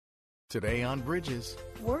Today on Bridges.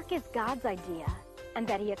 Work is God's idea, and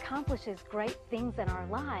that He accomplishes great things in our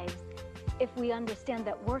lives if we understand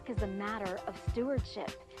that work is a matter of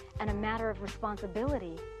stewardship and a matter of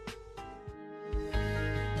responsibility.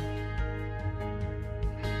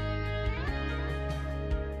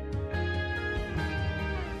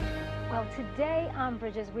 Well, today on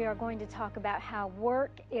Bridges, we are going to talk about how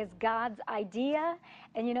work is God's idea.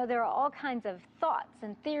 And you know, there are all kinds of thoughts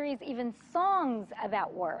and theories, even songs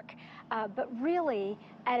about work. But really,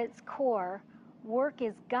 at its core, work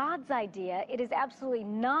is God's idea. It is absolutely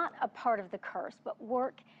not a part of the curse, but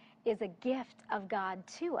work is a gift of God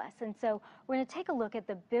to us. And so we're going to take a look at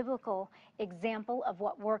the biblical example of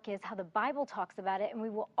what work is, how the Bible talks about it, and we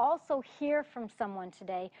will also hear from someone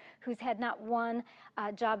today who's had not one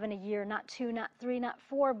job in a year, not two, not three, not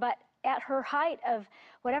four, but at her height of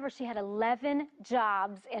whatever, she had 11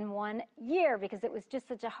 jobs in 1 year because it was just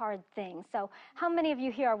such a hard thing. So how many of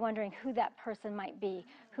you here are wondering who that person might be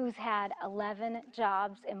who's had 11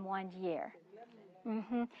 jobs in 1 year?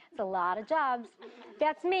 It's a lot of jobs.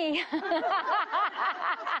 That's me.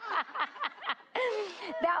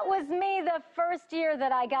 That was me the first year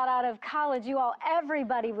that I got out of college.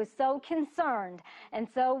 Everybody was so concerned and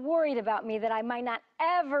so worried about me that I might not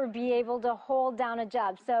ever be able to hold down a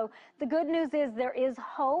job. So the good news is there is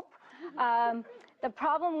hope. The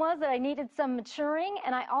problem was that I needed some maturing,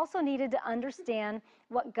 and I also needed to understand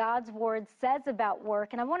what God's Word says about work.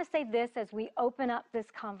 And I want to say this as we open up this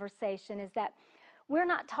conversation, is that we're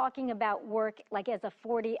not talking about work like as a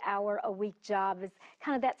 40-hour-a-week job.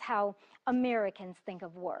 That's how Americans think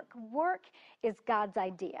of work. Work is God's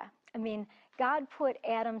idea. I mean, God put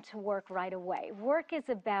Adam to work right away. Work is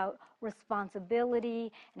about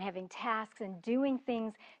responsibility and having tasks and doing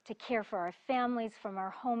things to care for our families from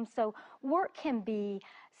our homes. So work can be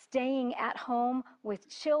staying at home with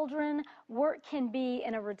children. Work can be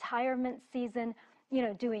in a retirement season,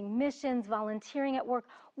 doing missions, volunteering at work.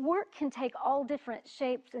 Work can take all different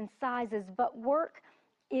shapes and sizes, but work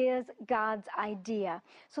is God's idea.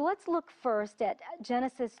 So let's look first at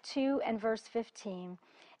Genesis 2 and verse 15.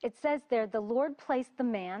 It says there, the Lord placed the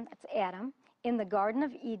man, that's Adam, in the Garden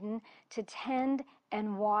of Eden to tend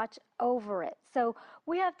and watch over it. So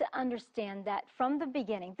we have to understand that from the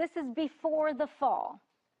beginning, this is before the fall,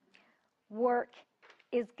 work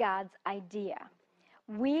is God's idea.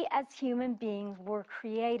 We as human beings were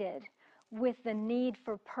created with the need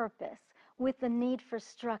for purpose, with the need for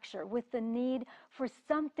structure, with the need for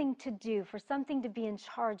something to do, for something to be in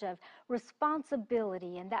charge of.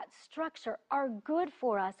 Responsibility and that structure are good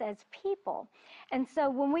for us as people. And so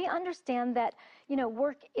when we understand that,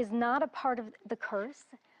 work is not a part of the curse,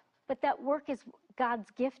 but that work is God's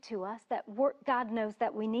gift to us, that work, God knows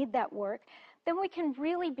that we need that work, then we can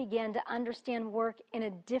really begin to understand work in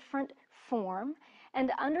a different form and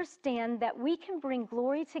to understand that we can bring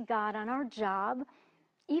glory to God on our job,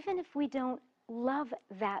 even if we don't love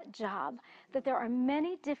that job, that there are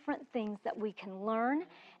many different things that we can learn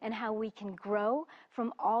and how we can grow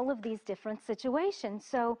from all of these different situations.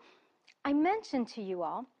 So I mentioned to you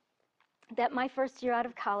all that my first year out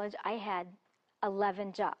of college, I had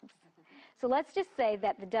 11 jobs. So let's just say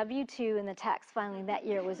that the W-2 and the tax filing that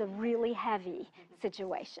year was a really heavy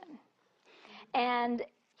situation. And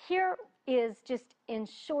here is just in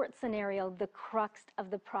short scenario the crux of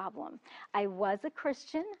the problem. I was a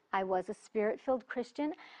Christian. I was a Spirit-filled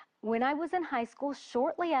Christian. When I was in high school,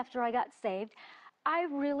 shortly after I got saved, I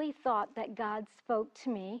really thought that God spoke to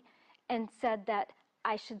me and said that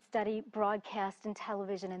I should study broadcast and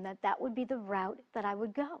television and that would be the route that I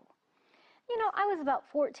would go. I was about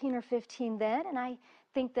 14 or 15 then, and I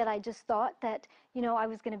think that I just thought that, I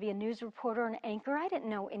was going to be a news reporter and anchor. I didn't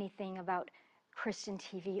know anything about Christian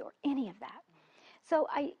TV or any of that. So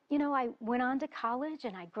I went on to college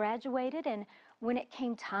and I graduated, and when it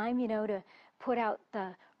came time, to put out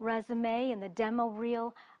the resume and the demo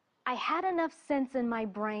reel, I had enough sense in my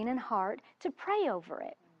brain and heart to pray over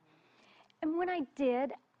it. And when I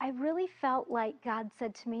did, I really felt like God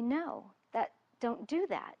said to me, no, don't do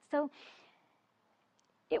that. So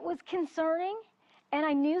it was concerning, and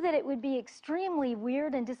I knew that it would be extremely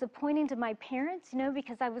weird and disappointing to my parents,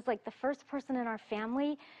 because I was like the first person in our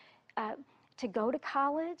family to go to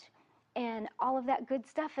college and all of that good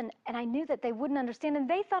stuff. And I knew that they wouldn't understand, and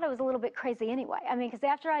they thought I was a little bit crazy anyway. I mean, because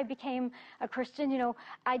after I became a Christian,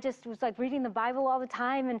 I just was like reading the Bible all the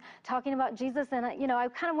time and talking about Jesus, and I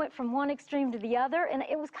kind of went from one extreme to the other, and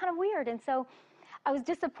it was kind of weird. And so I was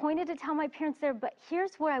disappointed to tell my parents there, but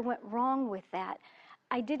here's where I went wrong with that.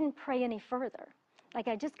 I didn't pray any further. Like,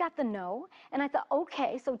 I just got the no, and I thought,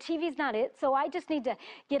 okay, so TV's not it, so I just need to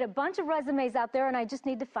get a bunch of resumes out there, and I just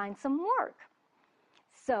need to find some work.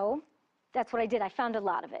 So That's what I did. I found a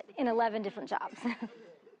lot of it in 11 different jobs.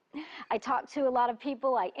 I talked to a lot of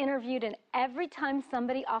people. I interviewed, and every time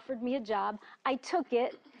somebody offered me a job, I took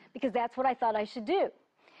it because that's what I thought I should do.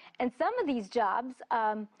 And some of these jobs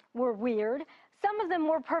were weird. Some of them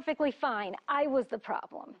were perfectly fine. I was the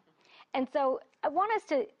problem. And so I want us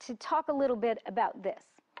to talk a little bit about this.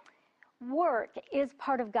 Work is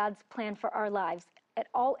part of God's plan for our lives. At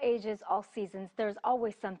all ages, all seasons, there's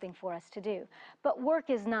always something for us to do. But work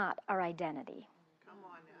is not our identity. Come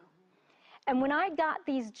on now. And when I got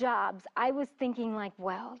these jobs, I was thinking like,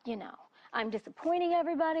 well, you know, I'm disappointing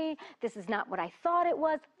everybody. This is not what I thought it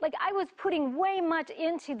was. Like, I was putting way much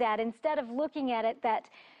into that instead of looking at it that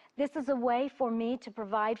this is a way for me to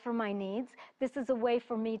provide for my needs. This is a way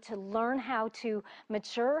for me to learn how to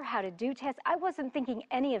mature, how to do tests. I wasn't thinking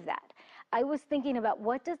any of that. I was thinking about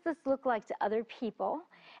what does this look like to other people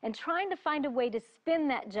and trying to find a way to spin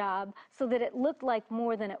that job so that it looked like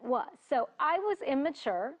more than it was. So I was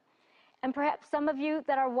immature. And perhaps some of you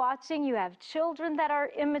that are watching, you have children that are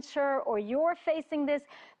immature or you're facing this,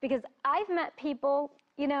 because I've met people,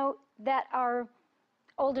 you know, that are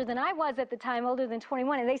older than I was at the time, older than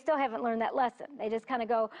 21, and they still haven't learned that lesson. They just kind of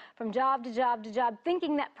go from job to job to job,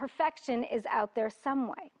 thinking that perfection is out there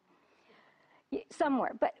somewhere.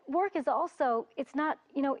 But work is also, it's not,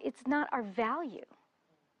 you know, it's not our value.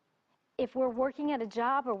 If we're working at a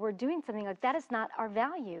job or we're doing something like that, is not our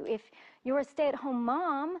value. If you're a stay-at-home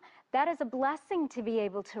mom, that is a blessing to be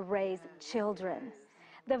able to raise children.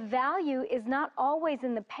 The value is not always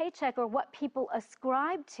in the paycheck or what people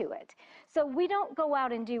ascribe to it. So we don't go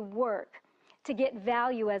out and do work to get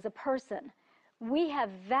value as a person. We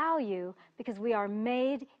have value because we are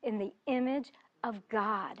made in the image of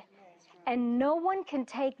God. And no one can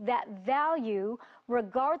take that value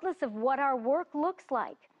regardless of what our work looks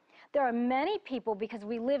like. There are many people, because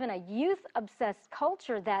we live in a youth-obsessed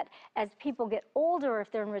culture, that as people get older, or if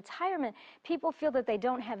they're in retirement, people feel that they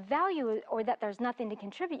don't have value or that there's nothing to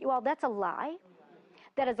contribute. You all, that's a lie.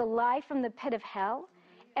 That is a lie from the pit of hell.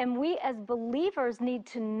 And we as believers need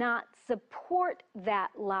to not support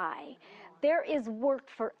that lie. There is work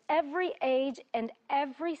for every age and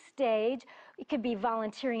every stage. It could be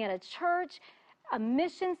volunteering at a church, a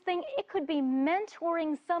missions thing. It could be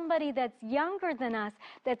mentoring somebody that's younger than us,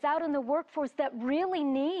 that's out in the workforce, that really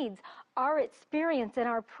needs our experience and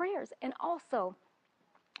our prayers. And also,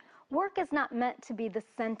 work is not meant to be the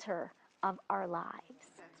center of our lives.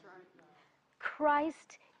 That's right.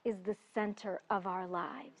 Christ is the center of our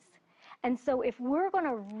lives. And so if we're going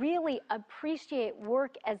to really appreciate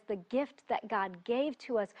work as the gift that God gave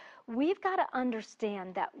to us, we've got to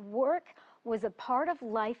understand that work was a part of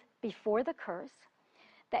life before the curse,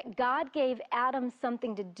 that God gave Adam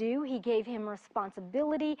something to do. He gave him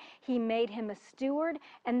responsibility. He made him a steward,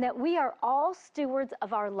 and that we are all stewards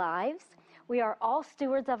of our lives. We are all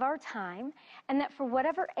stewards of our time, and that for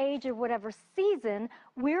whatever age or whatever season,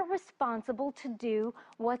 we're responsible to do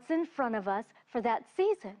what's in front of us for that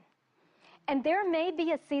season. And there may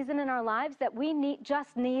be a season in our lives that we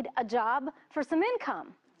just need a job for some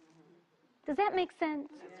income. Does that make sense?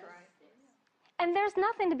 That's right. And there's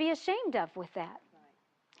nothing to be ashamed of with that.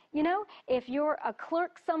 You know, if you're a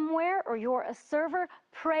clerk somewhere or you're a server,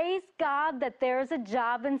 praise God that there's a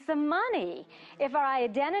job and some money. If our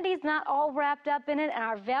identity's not all wrapped up in it and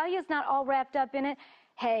our value's not all wrapped up in it,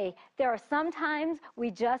 hey, there are some times we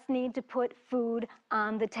just need to put food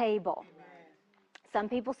on the table. Some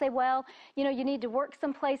people say, well, you know, you need to work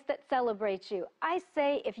someplace that celebrates you. I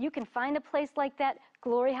say, if you can find a place like that,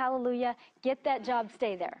 glory, hallelujah, get that job,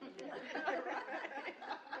 stay there.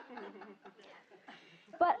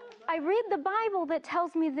 But I read the Bible that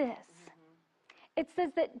tells me this. It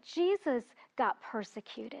says that Jesus got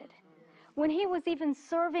persecuted. When he was even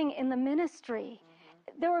serving in the ministry,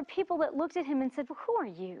 there were people that looked at him and said, well, who are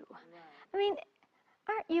you? I mean,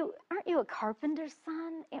 aren't you a carpenter's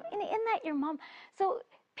son? Isn't that your mom? So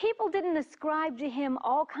people didn't ascribe to him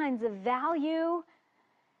all kinds of value,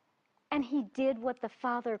 and he did what the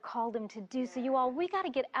Father called him to do. So you all, we got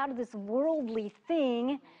to get out of this worldly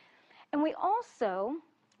thing. And we also,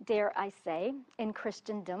 dare I say, in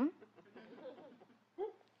Christendom,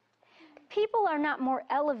 people are not more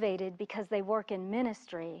elevated because they work in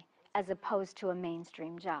ministry as opposed to a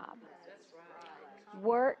mainstream job.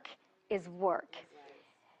 Work is work.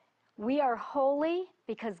 We are holy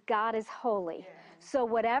because God is holy. So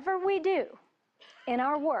whatever we do in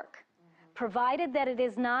our work, provided that it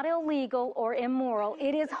is not illegal or immoral,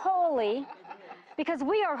 it is holy because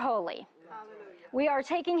we are holy. We are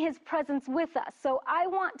taking his presence with us. So I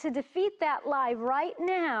want to defeat that lie right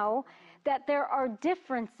now that there are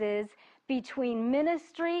differences between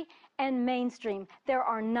ministry and mainstream. There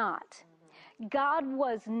are not. God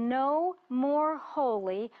was no more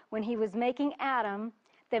holy when he was making Adam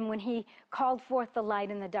than when he called forth the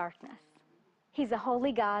light in the darkness. He's a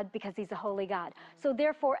holy God because he's a holy God. So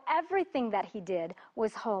therefore, everything that he did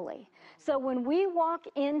was holy. So when we walk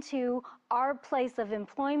into our place of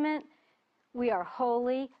employment, we are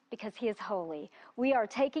holy because he is holy. We are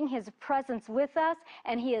taking his presence with us,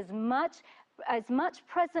 and he is as much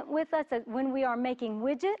present with us as when we are making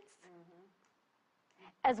widgets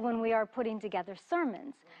as when we are putting together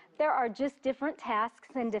sermons. There are just different tasks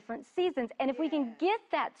and different seasons. And if we can get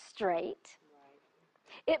that straight,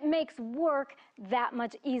 it makes work that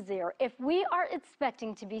much easier. If we are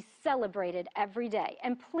expecting to be celebrated every day,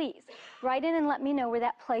 and please, write in and let me know where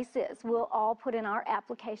that place is. We'll all put in our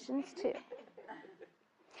applications too.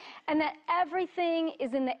 And that everything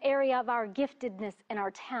is in the area of our giftedness and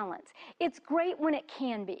our talents. It's great when it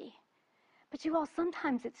can be. But you all,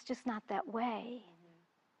 sometimes it's just not that way.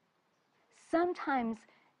 Sometimes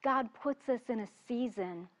God puts us in a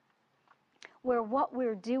season where what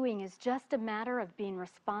we're doing is just a matter of being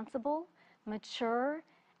responsible, mature,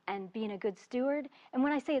 and being a good steward. And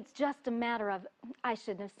when I say it's just a matter of, I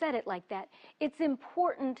shouldn't have said it like that. It's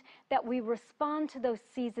important that we respond to those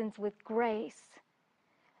seasons with grace,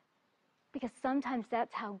 because sometimes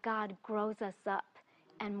that's how God grows us up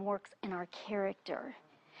and works in our character.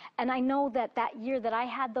 And I know that that year that I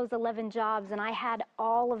had those 11 jobs and I had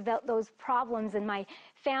all of those problems, and my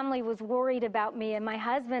family was worried about me, and my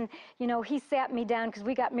husband, he sat me down because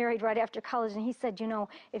we got married right after college, and he said,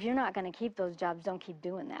 if you're not going to keep those jobs, don't keep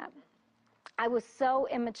doing that. I was so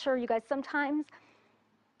immature, you guys. Sometimes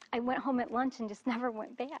I went home at lunch and just never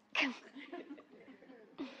went back.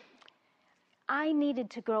 I needed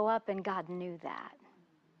to grow up, and God knew that.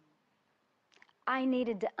 I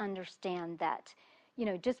needed to understand that,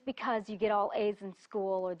 just because you get all A's in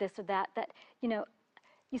school or this or that,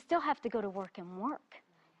 you still have to go to work and work.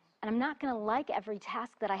 And I'm not going to like every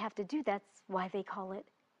task that I have to do. That's why they call it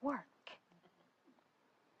work.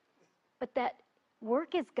 But that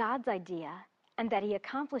work is God's idea, and that he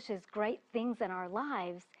accomplishes great things in our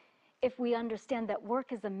lives if we understand that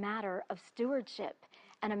work is a matter of stewardship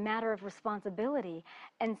and a matter of responsibility.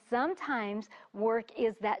 And sometimes work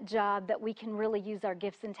is that job that we can really use our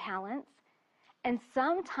gifts and talents. And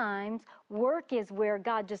sometimes work is where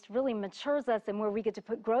God just really matures us and where we get to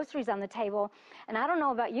put groceries on the table. And I don't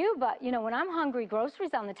know about you, but, when I'm hungry,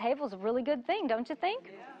 groceries on the table is a really good thing, don't you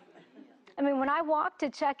think? Yeah. I mean, when I walk to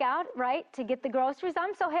check out, right, to get the groceries,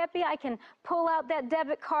 I'm so happy I can pull out that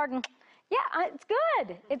debit card and, yeah, it's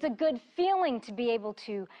good. It's a good feeling to be able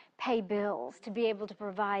to pay bills, to be able to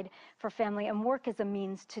provide for family, and work is a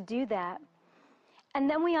means to do that. And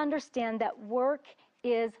then we understand that work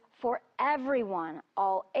is for everyone,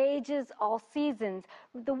 all ages, all seasons.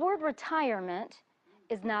 The word retirement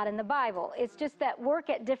is not in the Bible. It's just that work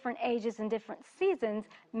at different ages and different seasons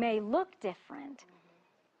may look different.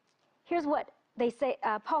 Here's what they say.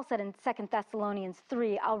 Paul said in 2 Thessalonians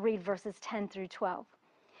 3, I'll read verses 10 through 12.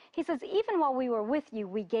 He says, even while we were with you,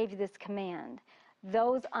 we gave you this command.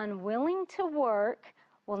 Those unwilling to work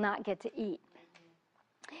will not get to eat.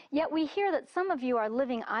 Yet we hear that some of you are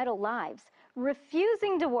living idle lives,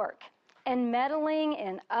 refusing to work and meddling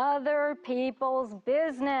in other people's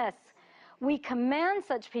business. We command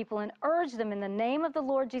such people and urge them in the name of the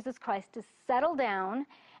Lord Jesus Christ to settle down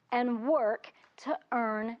and work to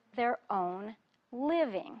earn their own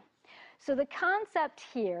living. So the concept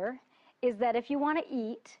here is that if you want to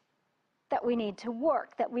eat, that we need to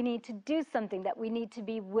work, that we need to do something, that we need to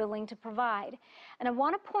be willing to provide. And I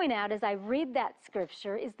want to point out as I read that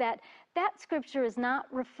scripture is that that scripture is not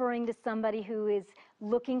referring to somebody who is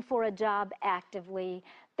looking for a job actively,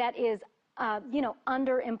 that is,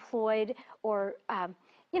 underemployed, or,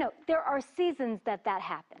 there are seasons that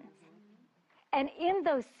happens. And in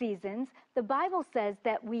those seasons, the Bible says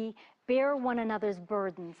that we bear one another's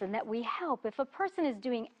burdens and that we help. If a person is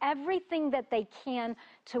doing everything that they can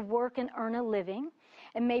to work and earn a living,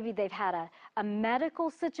 and maybe they've had a medical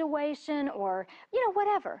situation or,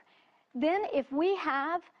 whatever, then if we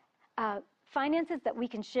have finances that we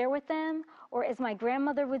can share with them, or as my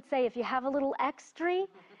grandmother would say, if you have a little extra,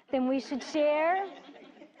 then we should share.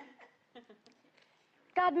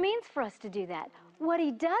 God means for us to do that. What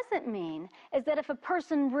he doesn't mean is that if a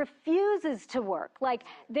person refuses to work, like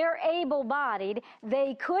they're able-bodied,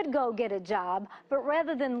 they could go get a job, but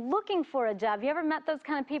rather than looking for a job, you ever met those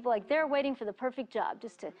kind of people, like they're waiting for the perfect job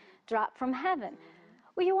just to drop from heaven?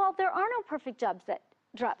 Well, you all, there are no perfect jobs that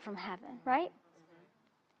drop from heaven, right?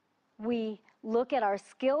 We look at our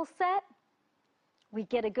skill set, we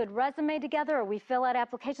get a good resume together, or we fill out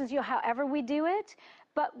applications, however we do it,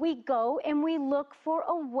 but we go and we look for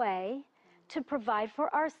a way to provide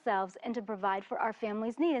for ourselves and to provide for our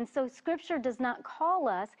family's need. And so Scripture does not call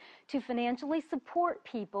us to financially support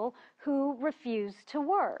people who refuse to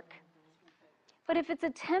work. But if it's a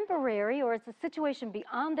temporary or it's a situation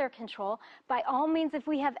beyond their control, by all means, if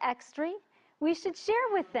we have extra, we should share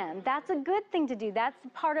with them. That's a good thing to do. That's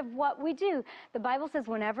part of what we do. The Bible says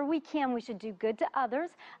whenever we can, we should do good to others,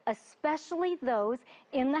 especially those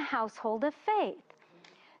in the household of faith.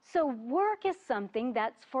 So work is something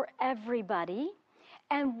that's for everybody,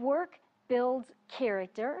 and work builds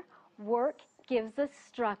character. Work gives us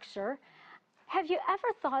structure. Have you ever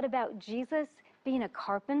thought about Jesus being a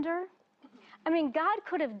carpenter? I mean, God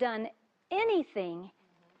could have done anything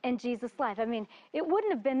in Jesus' life. I mean, it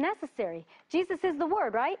wouldn't have been necessary. Jesus is the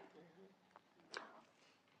Word, right?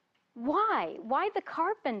 Why? Why the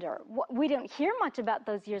carpenter? We don't hear much about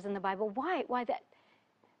those years in the Bible. Why? Why that?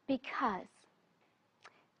 Because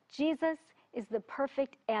Jesus is the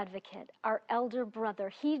perfect advocate, our elder brother.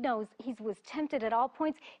 He knows he was tempted at all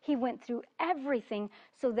points. He went through everything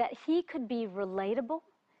so that he could be relatable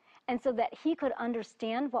and so that he could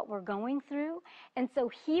understand what we're going through. And so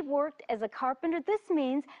he worked as a carpenter. This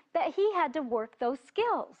means that he had to work those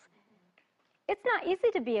skills. It's not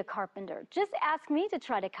easy to be a carpenter. Just ask me to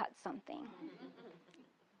try to cut something.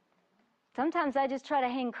 Sometimes I just try to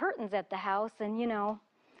hang curtains at the house and,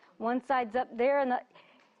 one side's up there and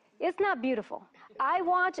it's not beautiful. I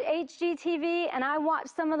watch HGTV and I watch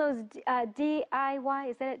some of those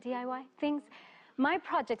DIY, is that it, DIY things? My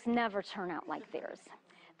projects never turn out like theirs.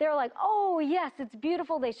 They're like, oh, yes, it's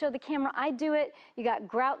beautiful. They show the camera. I do it. You got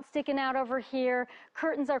grout sticking out over here.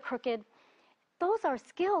 Curtains are crooked. Those are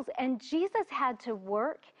skills. And Jesus had to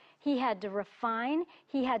work. He had to refine.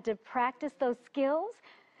 He had to practice those skills.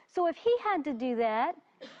 So if he had to do that,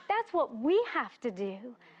 that's what we have to do.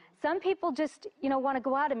 Some people just, want to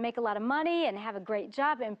go out and make a lot of money and have a great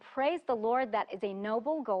job. And praise the Lord, that is a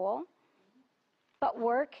noble goal. But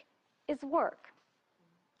work is work.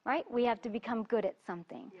 Right? We have to become good at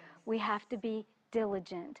something. Yes. We have to be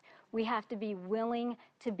diligent. We have to be willing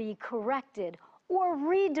to be corrected or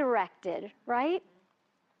redirected, right?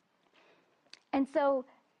 And so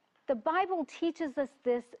the Bible teaches us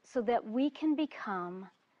this so that we can become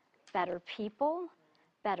better people,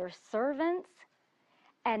 better servants.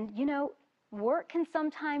 And, work can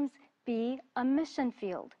sometimes be a mission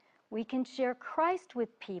field. We can share Christ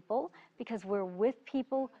with people because we're with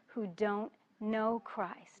people who don't know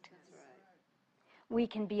Christ. That's right. We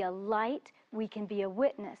can be a light. We can be a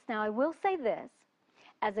witness. Now, I will say this.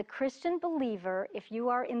 As a Christian believer, if you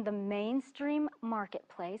are in the mainstream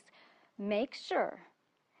marketplace, make sure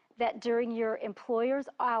that during your employer's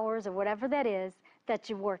hours or whatever that is, that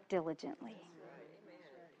you work diligently.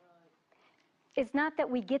 It's not that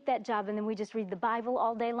we get that job and then we just read the Bible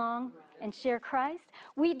all day long and share Christ.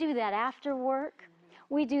 We do that after work.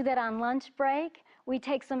 We do that on lunch break. We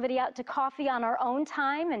take somebody out to coffee on our own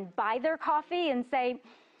time and buy their coffee and say,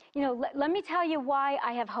 let me tell you why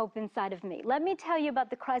I have hope inside of me. Let me tell you about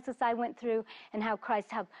the crisis I went through and how Christ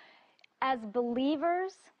helped. As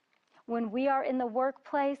believers, when we are in the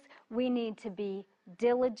workplace, we need to be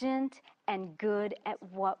diligent and good at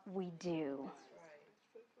what we do.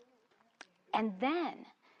 And then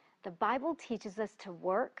the Bible teaches us to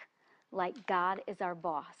work like God is our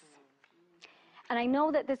boss. And I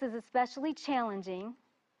know that this is especially challenging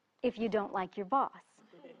if you don't like your boss.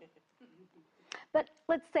 But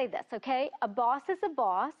let's say this, okay? A boss is a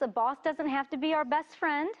boss. A boss doesn't have to be our best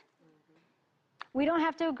friend. We don't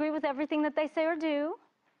have to agree with everything that they say or do,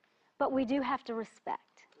 but we do have to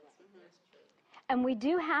respect. And we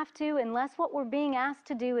do have to, unless what we're being asked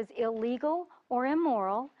to do is illegal or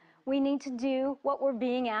immoral, we need to do what we're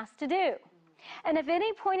being asked to do. And if at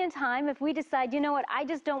any point in time, if we decide, I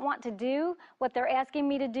just don't want to do what they're asking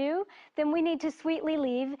me to do, then we need to sweetly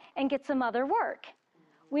leave and get some other work.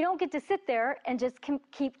 We don't get to sit there and just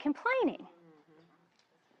keep complaining.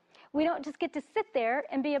 We don't just get to sit there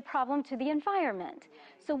and be a problem to the environment.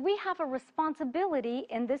 So we have a responsibility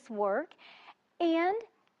in this work. And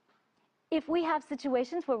if we have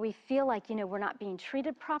situations where we feel like, we're not being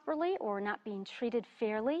treated properly or we're not being treated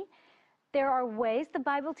fairly, there are ways the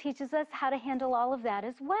Bible teaches us how to handle all of that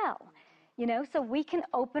as well. So we can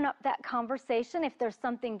open up that conversation if there's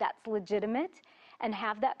something that's legitimate and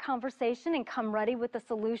have that conversation and come ready with a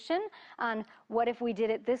solution on what if we did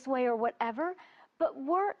it this way or whatever. But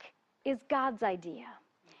work is God's idea.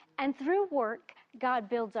 And through work, God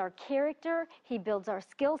builds our character. He builds our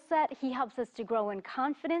skill set. He helps us to grow in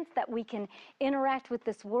confidence that we can interact with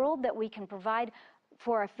this world, that we can provide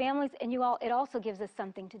for our families. And it also gives us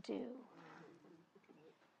something to do.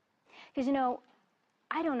 Because,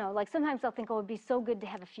 I don't know, sometimes I'll think, it would be so good to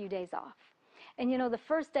have a few days off. And the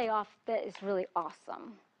first day off, that is really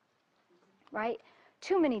awesome, right?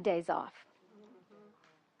 Too many days off.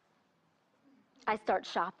 I start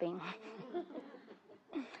shopping.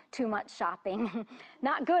 Too much shopping.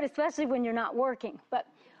 Not good, especially when you're not working. But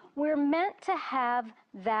we're meant to have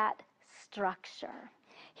that structure.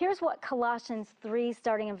 Here's what Colossians 3,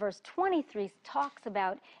 starting in verse 23, talks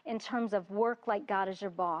about in terms of work like God is your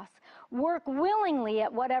boss. Work willingly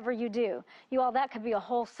at whatever you do. You all, that could be a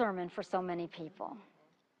whole sermon for so many people.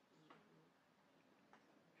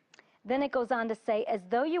 Then it goes on to say, as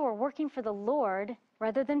though you were working for the Lord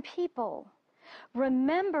rather than people.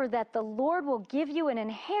 Remember that the Lord will give you an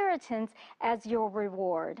inheritance as your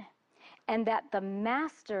reward, and that the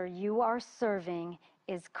master you are serving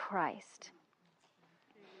is Christ.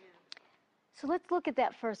 So let's look at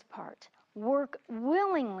that first part. Work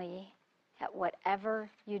willingly at whatever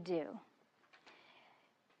you do.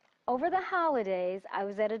 Over the holidays, I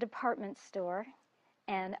was at a department store,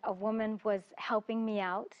 and a woman was helping me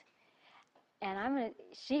out. And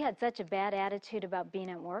she had such a bad attitude about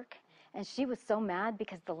being at work. And she was so mad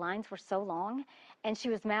because the lines were so long. And she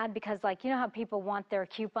was mad because, you know how people want their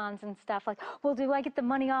coupons and stuff? Like, well, do I get the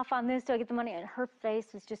money off on this? Do I get the money? And her face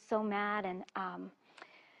was just so mad. And,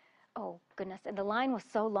 oh, goodness. And the line was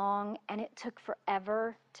so long, and it took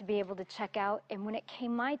forever to be able to check out. And when it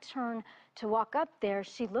came my turn to walk up there,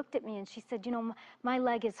 she looked at me and she said, my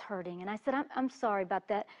leg is hurting. And I said, I'm sorry about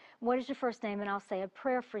that. What is your first name? And I'll say a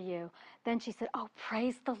prayer for you. Then she said, oh,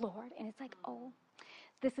 praise the Lord. And it's like, oh,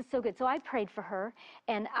 this is so good. So I prayed for her,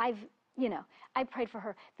 and I prayed for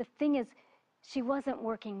her. The thing is, she wasn't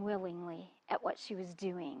working willingly at what she was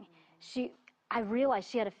doing. I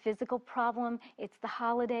realized she had a physical problem. It's the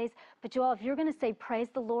holidays. But you all, if you're going to say praise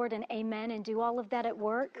the Lord and amen and do all of that at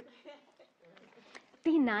work,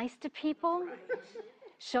 be nice to people.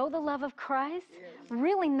 Show the love of Christ.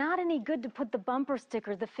 Really not any good to put the bumper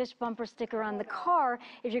sticker, the fish bumper sticker on the car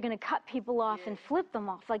if you're going to cut people off and flip them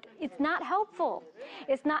off. It's not helpful.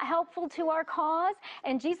 It's not helpful to our cause.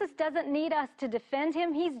 And Jesus doesn't need us to defend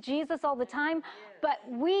him. He's Jesus all the time. But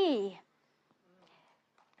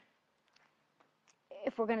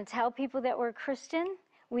if we're going to tell people that we're a Christian,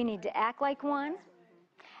 we need to act like one.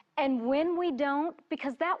 And when we don't,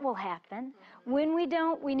 because that will happen, when we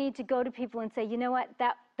don't, we need to go to people and say, you know what,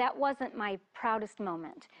 that wasn't my proudest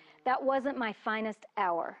moment. That wasn't my finest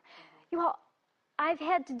hour. You all, I've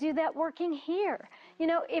had to do that working here.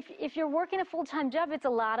 If you're working a full-time job, it's a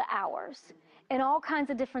lot of hours in all kinds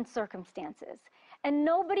of different circumstances. And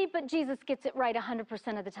nobody but Jesus gets it right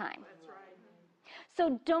 100% of the time. That's right.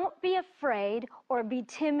 So don't be afraid or be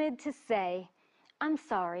timid to say, I'm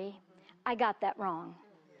sorry, I got that wrong.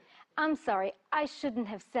 I'm sorry, I shouldn't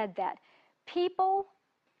have said that. People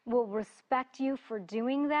will respect you for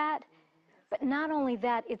doing that, but not only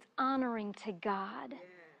that, it's honoring to God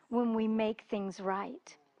when we make things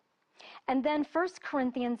right. And then 1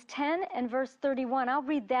 Corinthians 10 and verse 31, I'll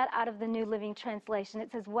read that out of the New Living Translation. It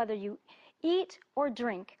says, whether you eat or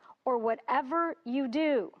drink or whatever you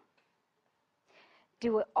do,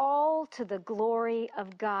 do it all to the glory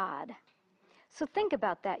of God. So think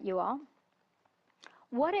about that, you all.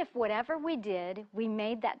 What if whatever we did, we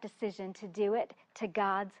made that decision to do it to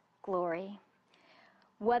God's glory?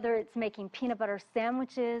 Whether it's making peanut butter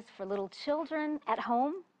sandwiches for little children at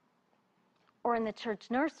home or in the church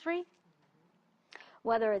nursery,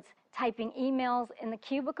 whether it's typing emails in the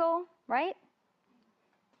cubicle, right?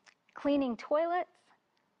 Cleaning toilets.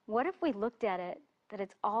 What if we looked at it that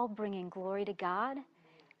it's all bringing glory to God?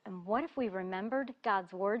 And what if we remembered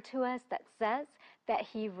God's word to us that says that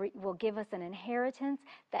he will give us an inheritance,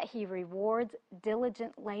 that he rewards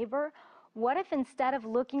diligent labor? What if instead of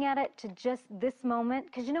looking at it to just this moment,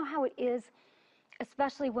 because you know how it is,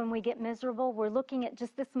 especially when we get miserable, we're looking at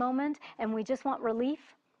just this moment and we just want relief?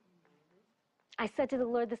 I said to the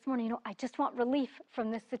Lord this morning, I just want relief from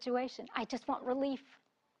this situation. I just want relief.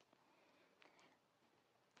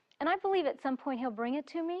 And I believe at some point he'll bring it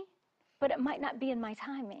to me, but it might not be in my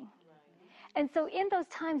timing. And so in those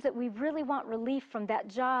times that we really want relief from that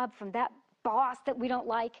job, from that boss that we don't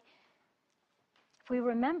like, if we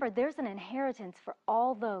remember there's an inheritance for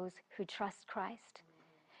all those who trust Christ.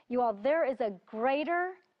 You all, there is a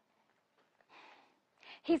greater,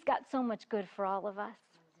 he's got so much good for all of us.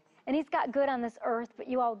 And he's got good on this earth, but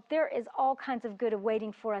you all, there is all kinds of good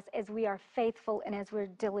awaiting for us as we are faithful and as we're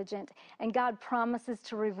diligent. And God promises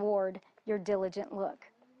to reward your diligent look.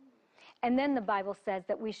 And then the Bible says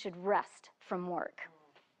that we should rest from work.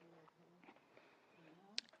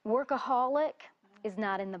 Workaholic is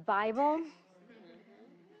not in the Bible.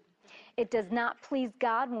 It does not please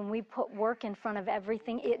God when we put work in front of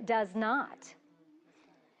everything. It does not.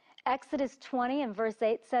 Exodus 20 and verse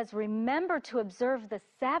 8 says, "Remember to observe the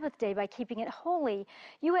Sabbath day by keeping it holy.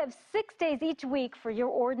 You have 6 days each week for your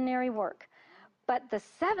ordinary work. But the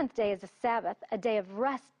seventh day is a Sabbath, a day of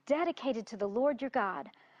rest dedicated to the Lord your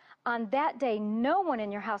God. On that day, no one in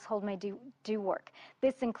your household may do work.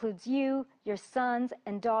 This includes you, your sons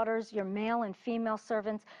and daughters, your male and female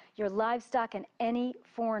servants, your livestock, and any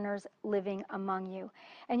foreigners living among you."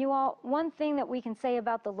 And you all, one thing that we can say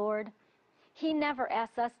about the Lord, he never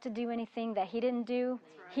asked us to do anything that he didn't do.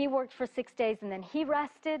 Right. He worked for 6 days and then he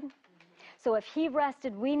rested. So if he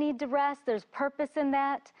rested, we need to rest. There's purpose in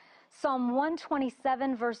that. Psalm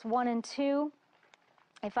 127, verse 1 and 2.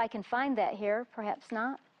 If I can find that here, perhaps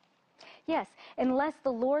not. Yes, "Unless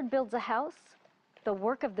the Lord builds a house, the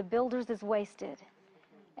work of the builders is wasted.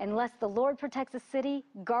 Unless the Lord protects a city,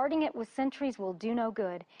 guarding it with sentries will do no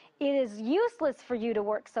good. It is useless for you to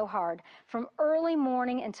work so hard, from early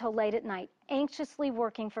morning until late at night, anxiously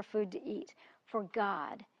working for food to eat. For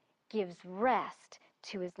God gives rest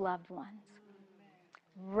to his loved ones."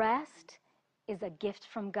 Rest is a gift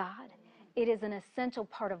from God. It is an essential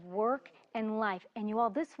part of work and life. And you all,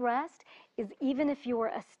 this rest is even if you are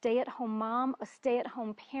a stay-at-home mom, a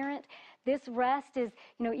stay-at-home parent. This rest is,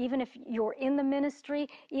 even if you're in the ministry,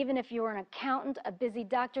 even if you're an accountant, a busy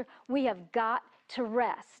doctor, we have got to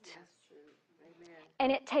rest. That's true. Amen.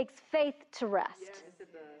 And it takes faith to rest. Yes,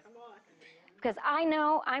 it does. Come on. Because I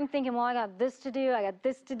know I'm thinking, well, I got this to do, I got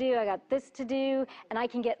this to do, I got this to do, and I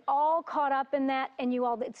can get all caught up in that, and you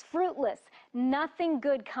all, it's fruitless. Nothing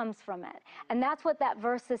good comes from it. And that's what that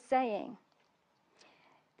verse is saying.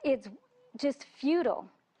 It's just futile.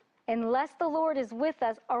 Unless the Lord is with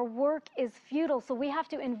us, our work is futile. So we have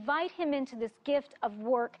to invite him into this gift of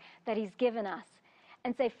work that he's given us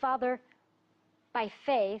and say, "Father, by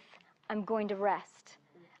faith, I'm going to rest.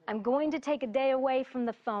 I'm going to take a day away from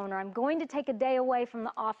the phone, or I'm going to take a day away from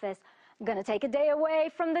the office. I'm going to take a day away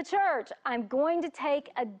from the church. I'm going to take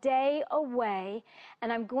a day away,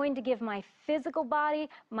 and I'm going to give my physical body,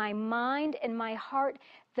 my mind, and my heart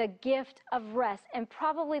the gift of rest." And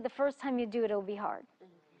probably the first time you do it, it'll be hard.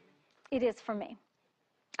 It is for me.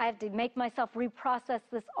 I have to make myself reprocess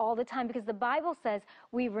this all the time because the Bible says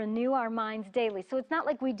we renew our minds daily. So it's not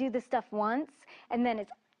like we do this stuff once and then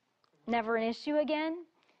it's never an issue again.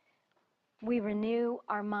 We renew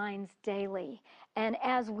our minds daily. And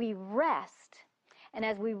as we rest and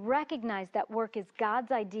as we recognize that work is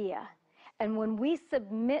God's idea, and when we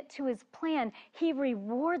submit to his plan, he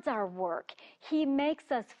rewards our work. He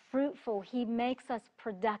makes us fruitful. He makes us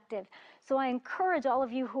productive. So I encourage all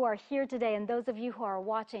of you who are here today and those of you who are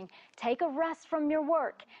watching, take a rest from your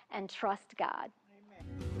work and trust God.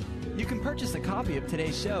 Amen. You can purchase a copy of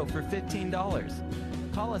today's show for $15.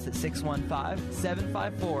 Call us at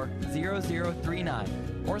 615-754-0039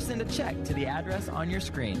 or send a check to the address on your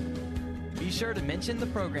screen. Be sure to mention the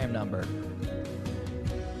program number.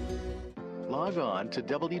 Log on to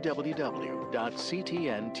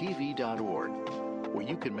www.ctntv.org, where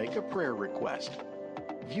you can make a prayer request,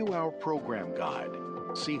 view our program guide,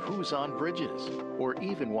 see who's on bridges, or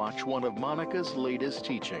even watch one of Monica's latest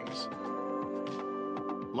teachings.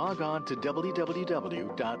 Log on to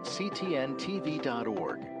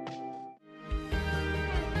www.ctntv.org.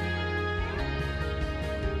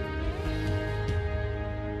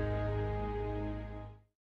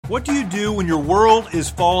 What do you do when your world is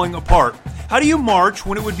falling apart? How do you march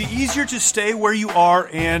when it would be easier to stay where you are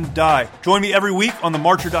and die? Join me every week on the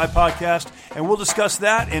March or Die podcast, and we'll discuss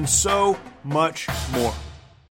that and so much more.